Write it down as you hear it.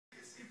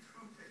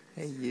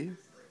Hey you.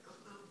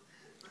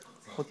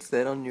 What's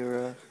that on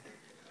your,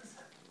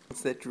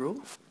 what's that drool?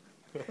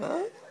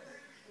 Huh?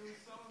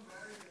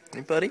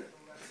 Anybody?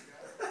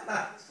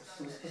 Oh,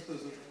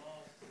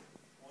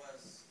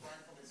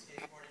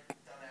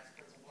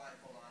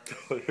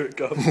 here it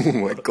comes. Oh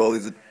my god,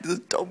 there's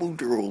a double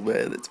drool,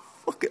 man. It's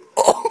fucking,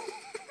 oh!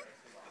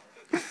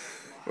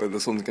 Well,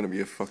 this one's gonna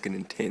be a fucking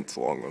intense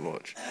long one,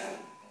 watch.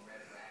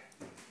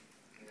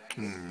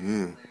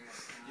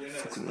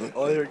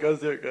 Oh, here it goes,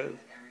 here it goes.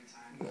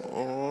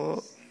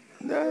 Oh,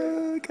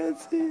 no, I can't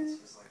see it.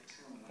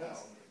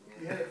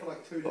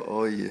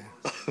 Oh yeah.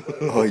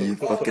 Oh, you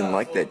fucking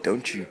like that,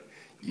 don't you?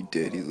 You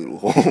dirty little.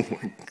 Oh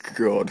my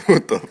god,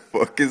 what the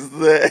fuck is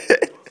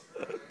that?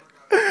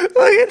 Look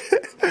at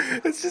it.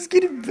 It's just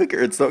getting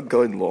bigger. It's not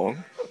going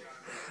long.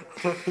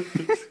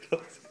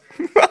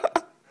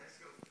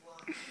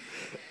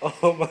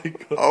 Oh my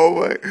god. Oh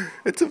my,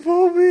 it's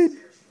evolving.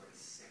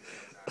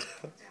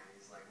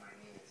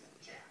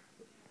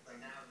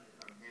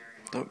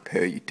 Don't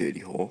purr, you dirty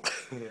whore.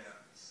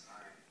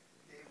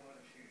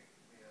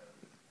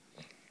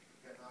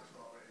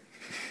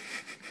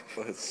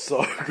 That's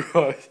so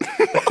gross.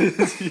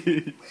 It's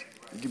huge.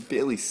 You can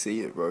barely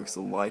see it, bro, because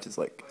the light is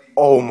like,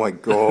 oh my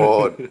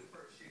god.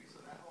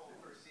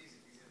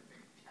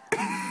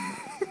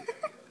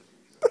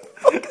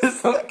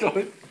 It's not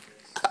going.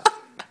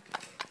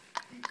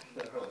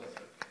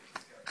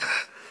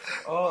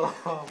 Oh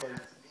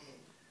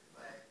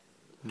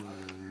my.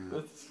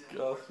 That's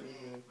disgusting,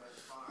 man.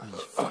 You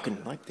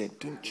fucking like that,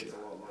 don't you?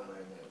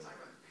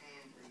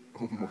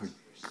 Oh my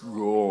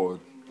god.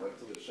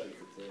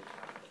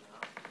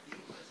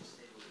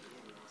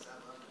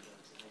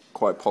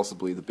 Quite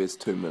possibly the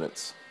best 2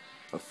 minutes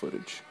of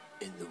footage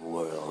in the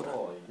world.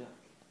 Oh,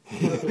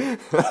 yeah.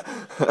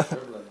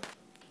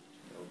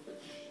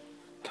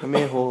 Come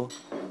here, whore.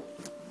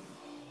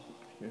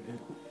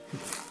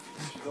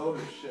 Oh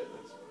shit.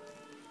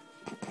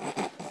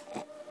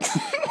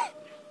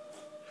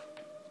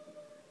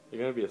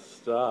 You're gonna be a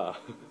star.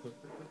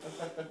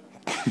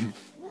 You're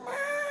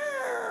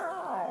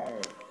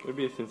gonna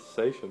be a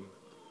sensation.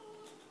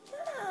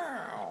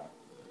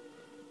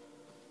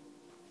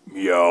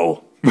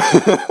 Yo.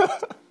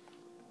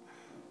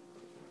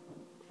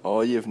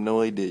 Oh, you have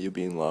no idea you're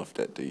being laughed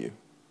at, do you?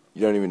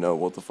 You don't even know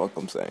what the fuck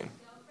I'm saying.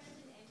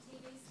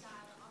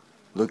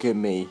 Look at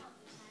me.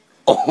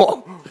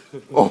 Oh!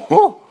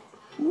 Oh!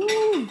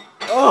 Woo.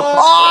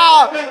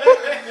 Oh!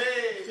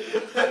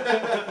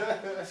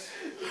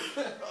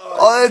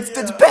 Oh,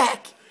 it's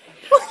back!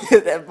 Look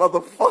at that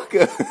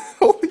motherfucker!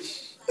 Holy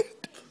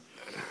shit!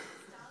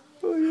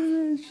 Look at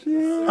that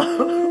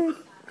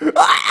shit!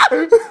 Ah!